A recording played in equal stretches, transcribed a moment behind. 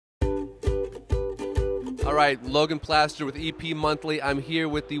All right, Logan Plaster with EP Monthly. I'm here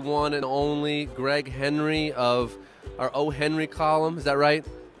with the one and only Greg Henry of our O. Henry column. Is that right?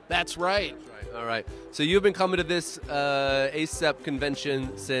 That's right. All right. So you've been coming to this ACEP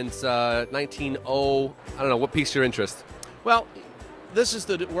convention since 1900. I don't know. What piqued your interest? Well,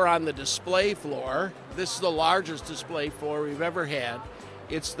 we're on the display floor. This is the largest display floor we've ever had.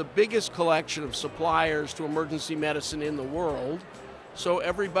 It's the biggest collection of suppliers to emergency medicine in the world. So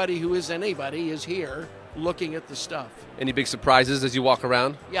everybody who is anybody is here looking at the stuff. Any big surprises as you walk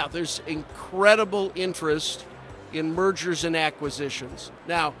around? Yeah, there's incredible interest in mergers and acquisitions.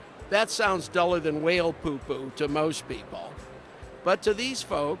 Now, that sounds duller than whale poo-poo to most people. But to these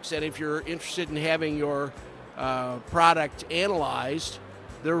folks, and if you're interested in having your product analyzed,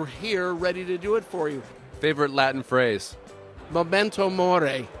 they're here ready to do it for you. Favorite Latin phrase? Memento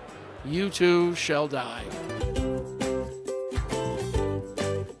mori, you too shall die.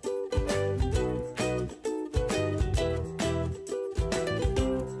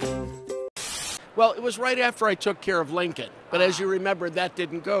 Well, it was right after I took care of Lincoln, but as you remember, that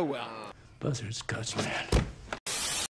didn't go well. Buzzard's guts, man.